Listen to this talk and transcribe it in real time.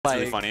That's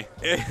really funny.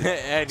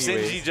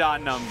 Xeno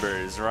John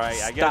numbers,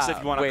 right? I guess if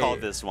you want to call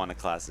this one a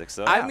classic.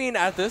 So I mean,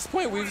 at this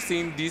point, we've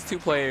seen these two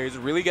players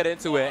really get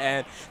into it.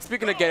 And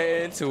speaking of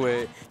getting into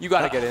it, you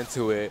got to get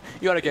into it.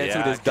 You got to get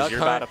into this duck hunt.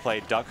 You're about to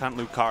play Duck Hunt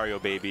Lucario,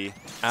 baby.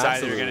 It's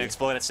either you're going to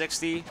explode at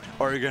 60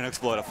 or you're going to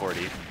explode at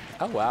 40.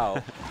 Oh,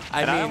 wow.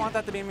 I don't want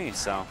that to be me,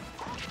 so.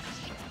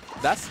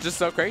 That's just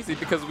so crazy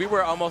because we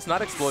were almost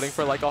not exploding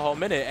for like a whole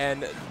minute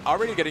and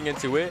already getting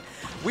into it.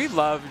 We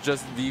love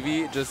just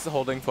Vivi just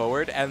holding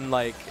forward and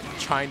like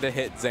trying to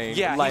hit Zane.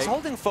 Yeah, like, he's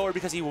holding forward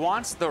because he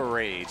wants the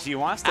rage. He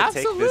wants to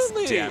take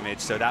this damage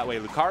so that way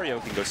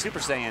Lucario can go Super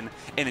Saiyan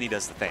and then he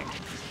does the thing.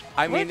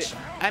 I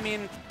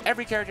mean,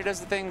 every character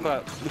does the thing,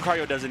 but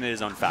Lucario does it in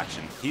his own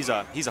faction. He's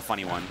a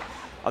funny one.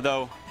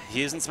 Although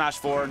he is in Smash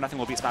 4, nothing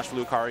will beat Smash for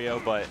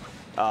Lucario, but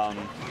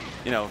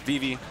you know,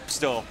 Vivi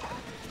still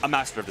a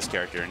master of this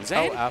character. And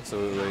Zane, oh,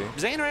 absolutely.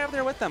 Zane right up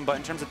there with them, but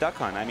in terms of Duck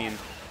Hunt, I mean,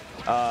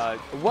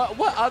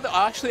 what other?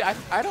 Actually,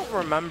 I don't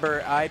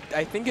remember. I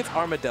think it's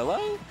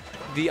Armadillo,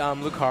 the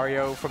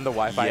Lucario from the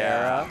Wi-Fi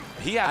era.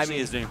 He actually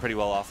is doing pretty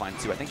well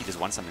offline too. I think he just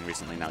won something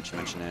recently. Now that you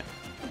mention it.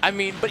 I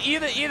mean, but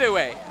either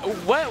way,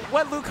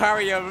 what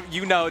Lucario,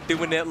 you know,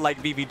 doing it like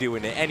Vivi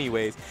doing it.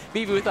 Anyways,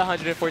 Vivi with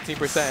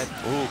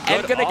 114%.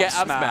 And gonna get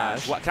up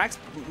smash.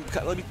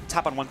 Let me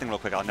tap on one thing real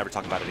quick. I'll never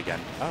talk about it again.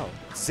 Oh.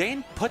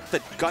 Zane put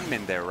the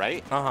gunman there,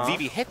 right?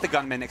 Vivi hit the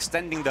gunman,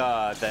 extending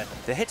the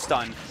hit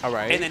stun. All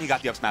right. And then he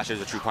got the up smash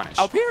as a true punish.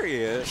 Oh,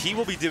 period. He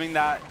will be doing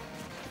that,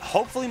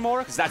 hopefully more,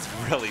 because that's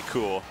really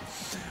cool.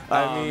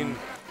 I mean,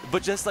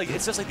 but just like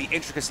it's just like the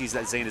intricacies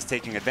that Zane is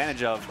taking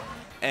advantage of,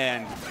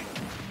 and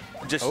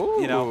just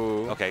you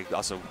know, okay.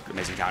 Also,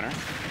 amazing counter.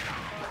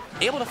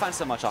 Able to find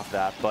so much off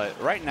that, but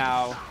right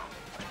now,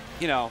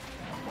 you know,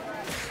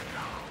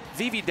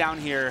 Vivi down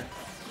here,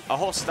 a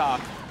whole stock,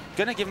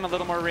 gonna give him a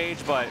little more rage,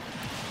 but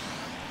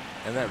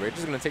and that rage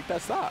is gonna take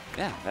that stock.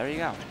 Yeah, there you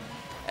go.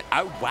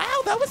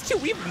 Wow, that was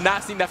cute. We've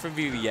not seen that from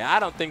Vivi yet. I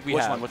don't think we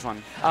have. Which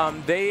one?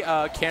 They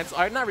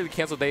canceled, or not really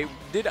canceled. They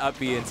did up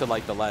B into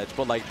like the ledge,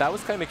 but like that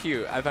was kind of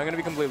cute. If I'm gonna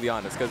be completely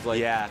honest, because like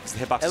yeah, because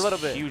the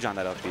hitbox is huge on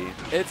that up B.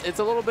 It's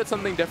a little bit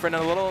something different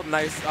and a little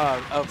nice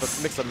of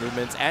a mix of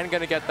movements, and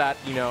gonna get that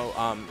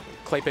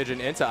clay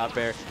pigeon into up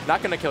air.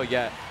 Not gonna kill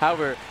yet.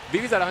 However,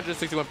 Vivi's at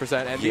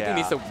 161%, and Vivi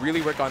needs to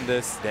really work on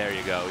this. There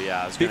you go.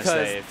 Yeah, I was gonna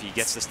say if he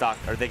gets the stock,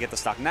 or they get the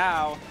stock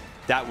now,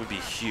 that would be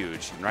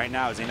huge. And right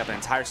now, Zane up an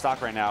entire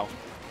stock right now.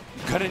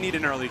 Gonna need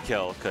an early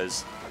kill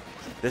because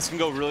this can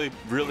go really,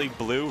 really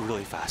blue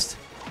really fast.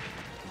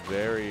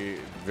 Very,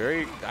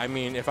 very. I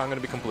mean, if I'm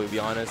gonna be completely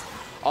honest,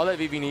 all that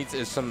Vivi needs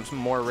is some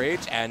more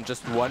rage and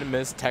just one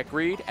missed tech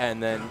read,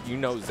 and then you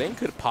know Zane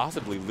could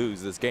possibly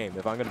lose this game.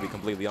 If I'm gonna be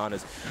completely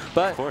honest,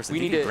 but of course, we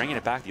need to bringing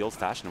it back the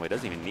old-fashioned way.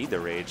 Doesn't even need the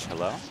rage.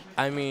 Hello.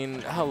 I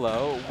mean,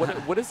 hello.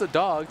 What is a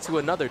dog to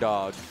another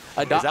dog?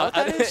 A dog. Is that what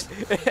that is?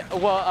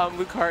 Well,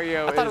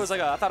 Lucario. I thought it was like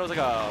a.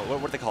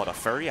 What do they call it? A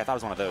furry? I thought it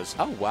was one of those.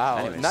 Oh wow.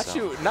 Anyways,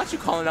 not you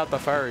calling out the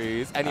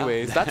furries.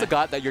 Anyways, that's a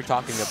god that you're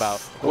talking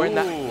about.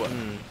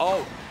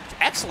 Oh.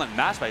 Excellent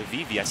mash by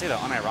Vivi. I say that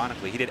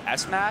unironically. He did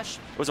S smash.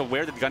 It was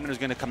aware that the gunman was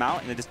going to come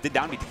out, and it just did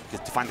down to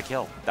find the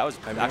kill. That was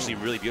actually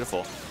really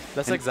beautiful.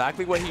 That's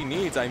exactly what he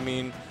needs. I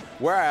mean,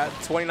 we're at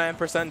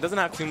 29%. Doesn't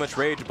have too much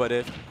rage, but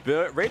if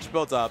rage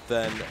builds up,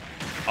 then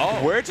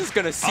we're just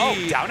going to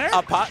see down air?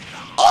 A pot.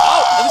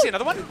 Let me see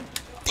another one.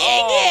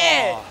 Dang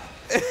it!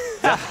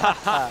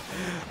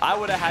 I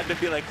would have had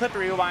to be like clip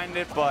rewind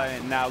it,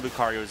 but now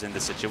Lucario's in the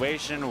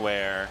situation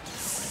where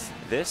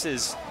this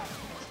is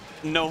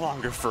no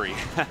longer free.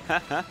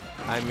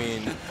 I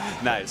mean,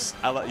 nice.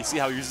 You see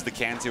how he uses the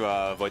can to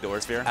avoid the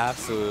aura sphere?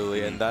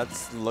 Absolutely, and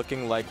that's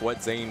looking like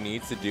what Zane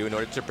needs to do in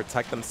order to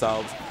protect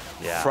themselves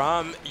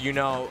from, you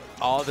know,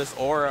 all this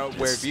aura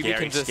where Vivi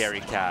can just scary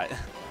cat.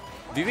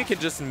 Vivi can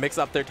just mix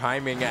up their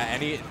timing at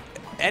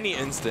any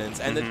instance,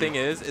 and the thing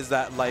is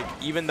that like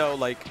even though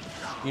like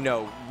you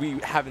know we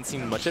haven't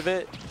seen much of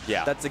it,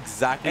 that's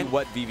exactly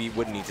what Vivi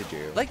would need to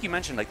do. Like you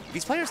mentioned, like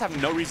these players have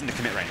no reason to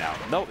commit right now.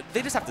 No,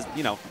 they just have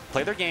to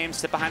play their game,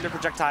 sit behind their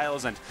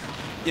projectiles, and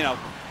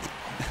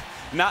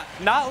not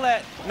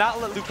let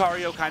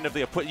Lucario kind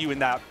of put you in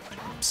that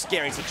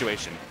scary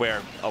situation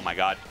where oh my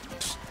god,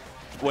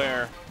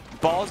 where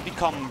balls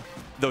become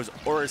those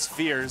aura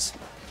spheres.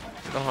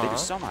 They do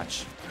so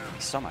much.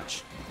 So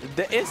much.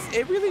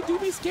 It really do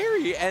be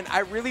scary, and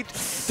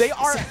they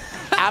are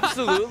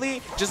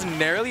absolutely just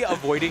narrowly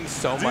avoiding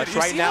so much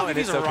right now, and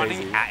it's so running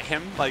crazy. At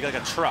him like a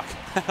truck,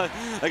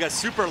 like a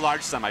super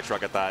large semi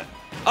truck at that.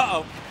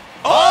 Oh!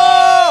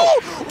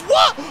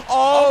 What?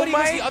 Oh but he my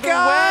was the other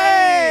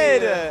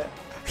god! way.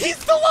 He's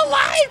still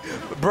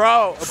alive!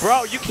 Bro,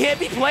 you can't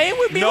be playing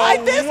with me No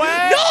like this.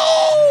 way.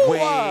 No!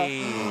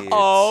 Wait.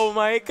 Oh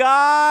my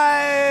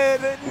god.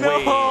 No.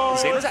 Wait,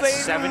 Zane was at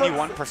Zane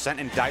 71%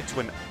 and died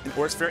to an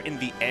Aura Sphere in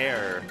the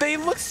air. They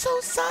look so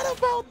sad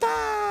about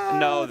that.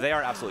 No, they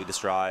are absolutely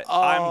distraught.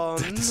 Oh,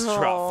 I'm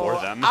distraught for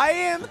them. I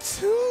am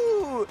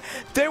too.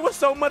 There was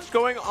so much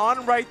going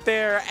on right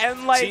there,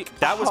 and like, see,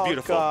 that was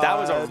beautiful. God. That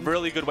was a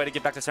really good way to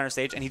get back to center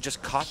stage, and he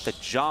just caught the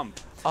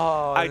jump.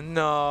 Oh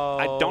no.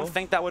 I don't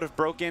think that would have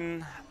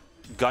broken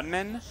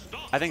Gunman.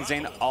 I think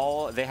Zane,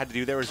 all they had to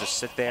do there was just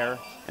sit there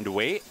and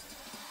wait.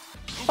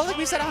 But like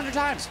we said 100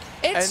 times,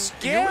 it's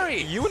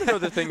scary. You want to know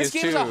the thing is,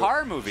 this game's a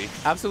horror movie.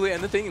 Absolutely,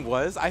 and the thing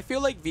was, I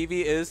feel like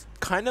Vivi is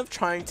kind of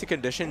trying to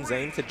condition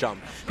Zane to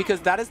jump,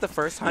 because that is the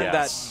first time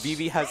that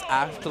Vivi has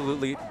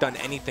absolutely done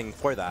anything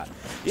for that.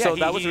 Yeah, so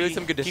that was really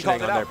some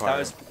conditioning on their part. That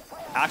was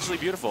actually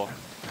beautiful.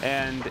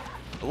 And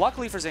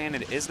luckily for Zane,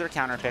 it is their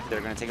counter pick.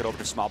 They're going to take it over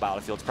to small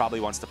battlefields.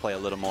 Probably wants to play a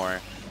little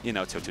more, you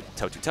know,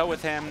 toe-to-toe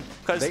with him.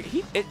 Because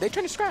they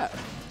trying to scrap.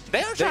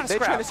 They are trying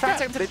to scrap.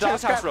 Take him to the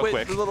doghouse real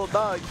quick. The little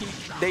dog.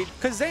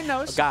 Because Zane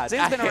knows. God,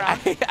 Zane's been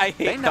around. I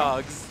hate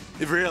dogs.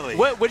 Really?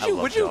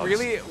 Would you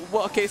really?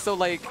 Well, okay, so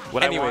like,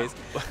 anyways,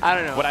 I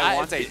don't know. Would I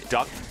want a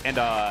duck and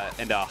a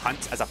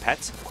hunt as a pet?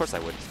 Of course I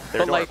would.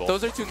 They're adorable. Like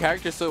those are two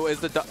characters, so is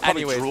the duck?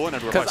 Anyways,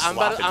 because I'm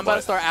about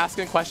to start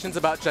asking questions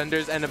about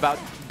genders and about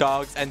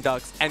dogs and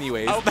ducks.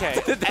 Anyways,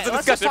 okay.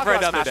 Let's just talk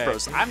about Smash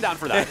Bros. I'm down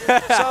for that.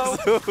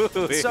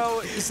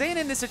 So Zane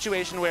in this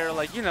situation where,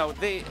 like, you know,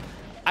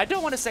 I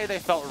don't want to say they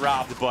felt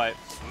robbed, but,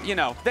 you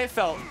know, they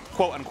felt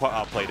quote-unquote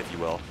outplayed, if you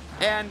will.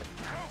 And,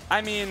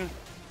 I mean,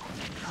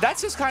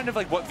 that's just kind of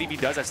like what Vivi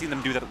does. I've seen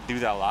them do that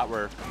a lot,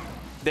 where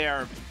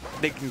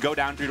they can go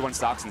down 3-1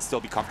 stocks and still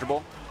be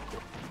comfortable.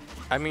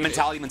 I mean,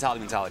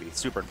 mentality.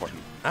 Super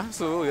important.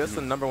 Absolutely, that's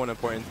the #1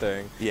 important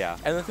thing. Yeah.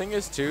 And the thing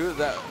is too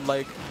that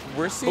like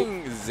we're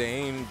seeing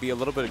Zane be a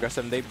little bit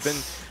aggressive. And they've been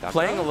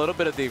playing a little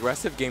bit of the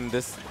aggressive game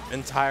this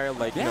entire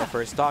you know,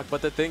 first stock.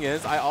 But the thing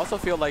is, I also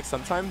feel like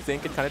sometimes Zane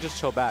can kind of just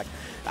chill back.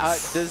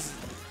 It's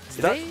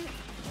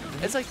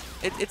like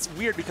it's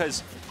weird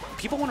because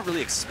people wouldn't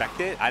really expect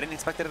it. I didn't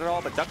expect it at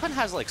all, but Duck Hunt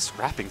has like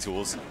scrapping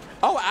tools.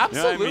 Oh,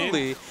 absolutely. You know what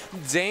I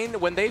mean? Zane,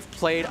 when they've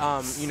played,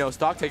 you know,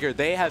 Stock Taker,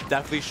 they have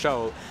definitely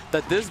showed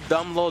that this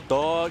dumb little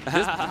dog,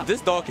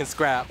 this dog can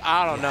scrap.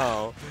 I don't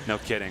know. No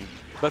kidding.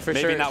 But for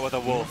Maybe not with a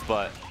wolf,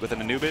 but with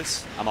an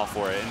Anubis, I'm all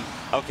for it. And,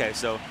 okay,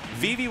 so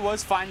Vivi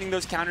was finding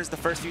those counters the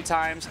first few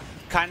times,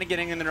 kind of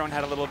getting in their own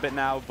head a little bit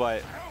now,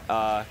 but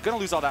gonna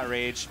lose all that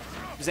rage.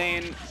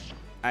 Zane,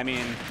 I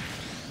mean,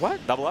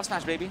 what? Double F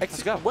smash, baby.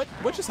 Let's go.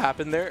 What just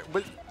happened there?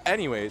 But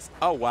anyways,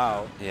 oh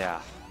wow.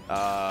 Yeah.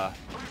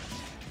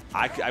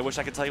 I wish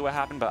I could tell you what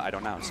happened, but I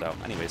don't know. So,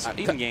 anyways,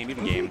 even game,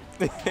 even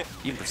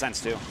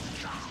percents too.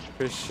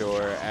 For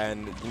sure,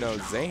 and you know,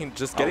 Zane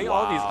just getting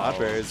all these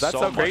uppers. That's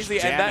so crazy,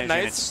 and that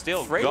nice it's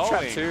still frame going.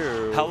 trap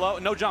too. Hello,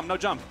 no jump, no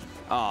jump.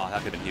 Oh,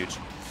 that could have been huge.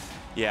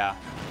 Yeah.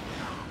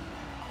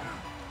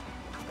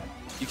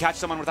 You catch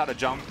someone without a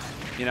jump,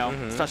 you know,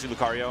 especially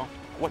Lucario.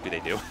 What do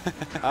they do?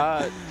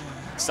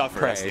 Suffer.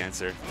 Pray. That's the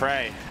answer.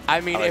 Pray.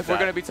 I mean, like if we're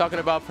gonna be talking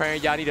about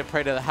praying, y'all need to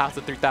pray to the House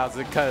of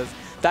 3000, because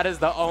that is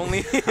the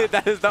only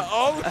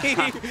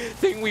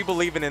thing we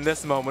believe in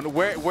this moment.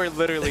 We're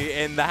literally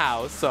in the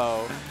house,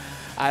 so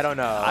I don't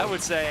know. I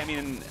would say, I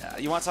mean,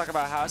 you want to talk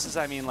about houses?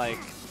 I mean, like,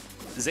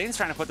 Zane's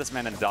trying to put this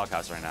man in a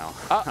doghouse right now.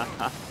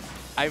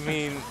 I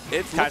mean,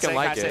 it's looking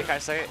like it. Can I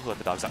say it? Who let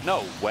the dogs out?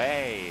 No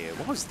way.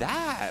 What was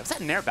that? Was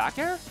that Nair back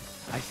air?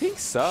 I think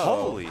so.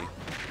 Holy.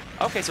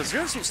 Okay, so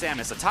Zero Suit Sam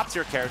is a top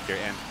tier character,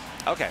 and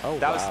okay,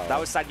 that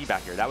was side B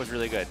back here. That was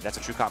really good. That's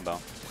a true combo.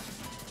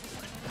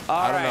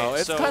 I don't know.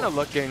 It's kind of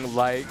looking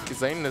like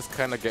Zane is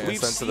kind of getting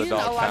sent to the dog pound.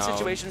 We've seen a lot of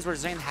situations where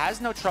Zane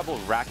has no trouble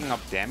racking up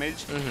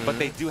damage, but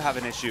they do have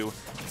an issue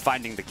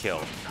finding the kill,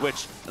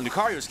 which in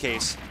Lucario's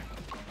case,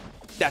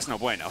 that's no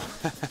bueno.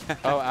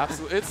 Oh,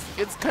 absolutely.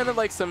 It's kind of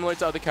like similar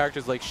to other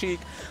characters like Sheik,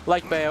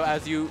 like Bayo,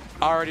 as you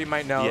already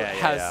might know,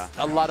 has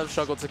a lot of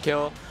struggle to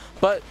kill.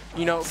 But,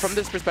 you know, from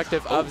this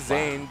perspective of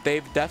Zane,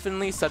 they've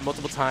definitely said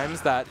multiple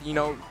times that, you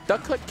know,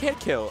 Duck Hunt can't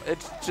kill.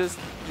 It's just,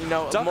 you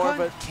know, Duck more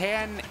Hunt of a...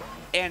 can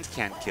and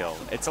can't kill.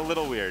 It's a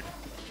little weird.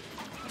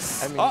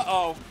 I mean,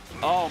 uh-oh.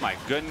 Oh, my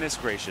goodness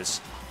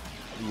gracious.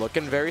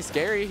 Looking very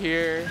scary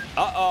here.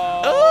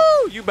 Uh-oh.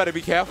 Oh, you better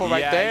be careful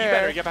right there. Yeah, you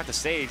better get back to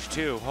stage,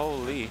 too.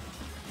 Holy.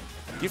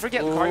 You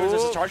forget Lucario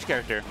is a charge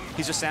character.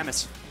 He's just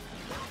Samus.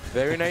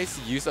 Very nice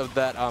use of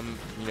that,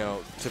 you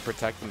know, to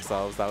protect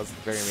themselves. That was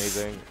very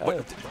amazing.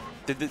 What,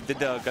 did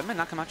the gunman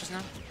not come out just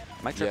now?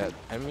 Am I tripping?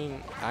 Yeah, I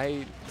mean,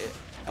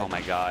 oh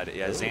my god.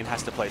 Yeah, Zane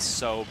has to play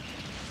so,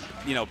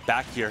 you know,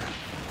 back here.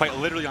 Quite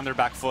literally on their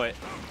back foot,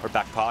 or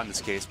back paw in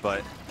this case,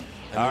 but...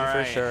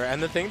 For sure.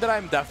 And the thing that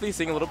I'm definitely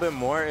seeing a little bit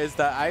more is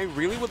that I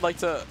really would like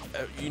to,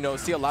 you know,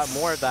 see a lot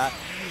more of that.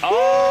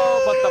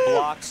 Oh, but the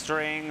block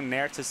string,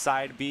 Nair to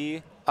side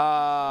B.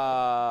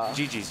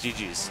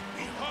 GG's.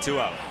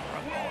 2-0.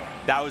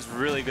 That was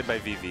really good by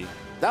Vivi.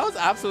 That was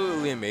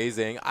absolutely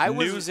amazing. I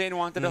knew Zane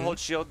wanted to hold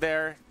shield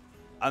there.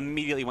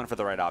 Immediately went for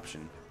the right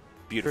option.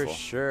 Beautiful. For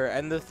sure.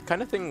 And the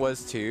kind of thing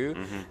was, too,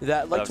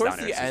 that, like, towards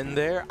the end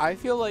there, I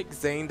feel like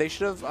Zane, they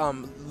should have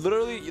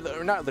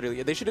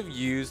they should have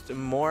used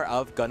more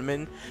of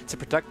gunmen to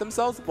protect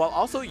themselves while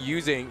also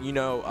using, you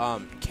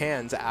know,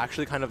 Can to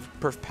actually kind of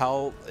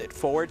propel it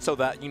forward so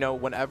that, you know,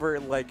 whenever,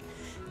 like,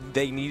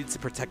 they needed to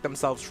protect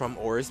themselves from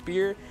Aura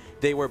Spear,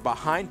 they were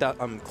behind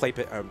Clay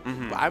Pit.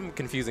 I'm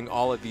confusing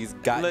all of these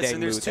goddamn Listen,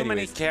 there's moves. too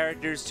many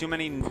characters, too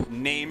many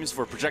names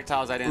for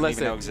projectiles I didn't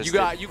even know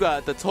existed. You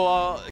got the tall